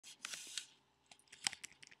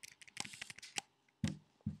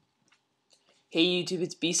Hey YouTube,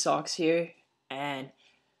 it's B-Socks here, and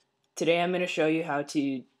today I'm going to show you how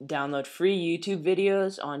to download free YouTube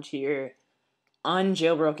videos onto your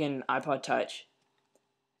unjailbroken iPod Touch.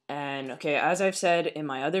 And okay, as I've said in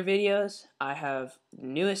my other videos, I have the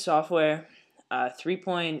newest software,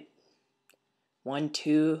 3.12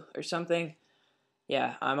 or something.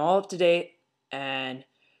 Yeah, I'm all up to date, and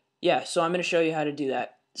yeah, so I'm going to show you how to do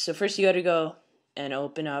that. So first you got to go and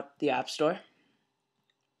open up the App Store.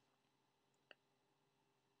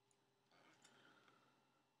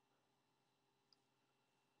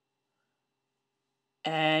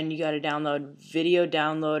 And you got to download Video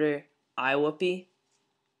Downloader iWhoopie,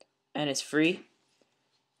 and it's free.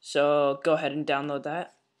 So go ahead and download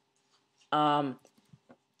that.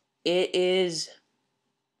 It is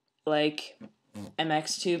like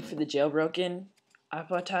MXTube for the jailbroken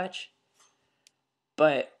iPod Touch,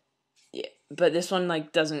 but yeah, but this one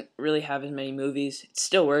like doesn't really have as many movies. It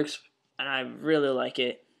still works, and I really like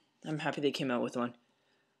it. I'm happy they came out with one.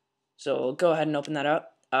 So go ahead and open that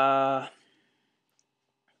up.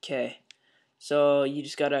 Okay, so you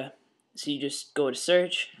just go to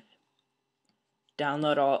search,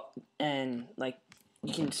 download all, and like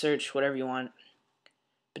you can search whatever you want,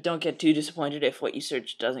 but don't get too disappointed if what you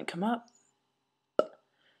search doesn't come up.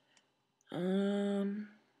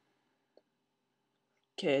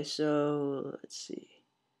 Okay, so let's see.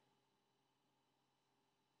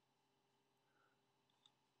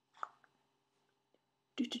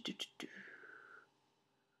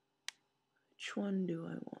 Which one do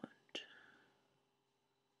I want?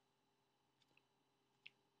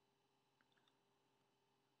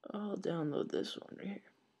 I'll download this one right here.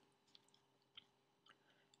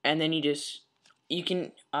 And then you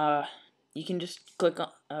can just click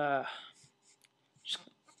on just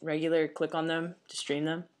regular click on them to stream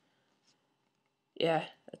them. Yeah,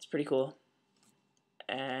 that's pretty cool.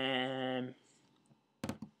 And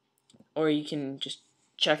or you can just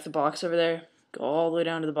check the box over there, go all the way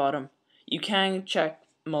down to the bottom. You can check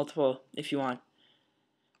multiple if you want,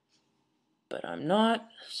 but I'm not,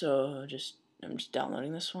 so I'm just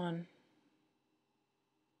downloading this one.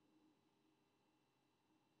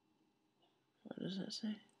 What does that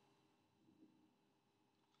say?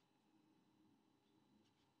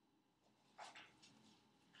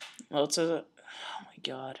 Well, it says oh my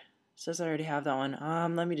god. It says I already have that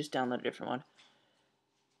one. Let me just download a different one.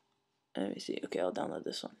 Let me see. Okay, I'll download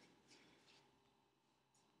this one.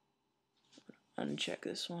 Uncheck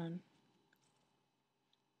this one.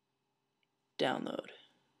 Download.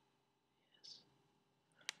 Yes.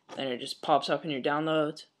 And it just pops up in your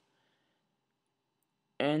downloads.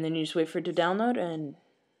 And then you just wait for it to download and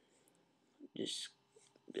just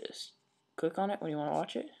click on it when you want to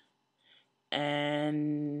watch it.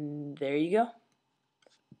 And there you go.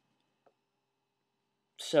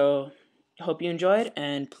 So, hope you enjoyed,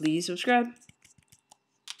 and please subscribe.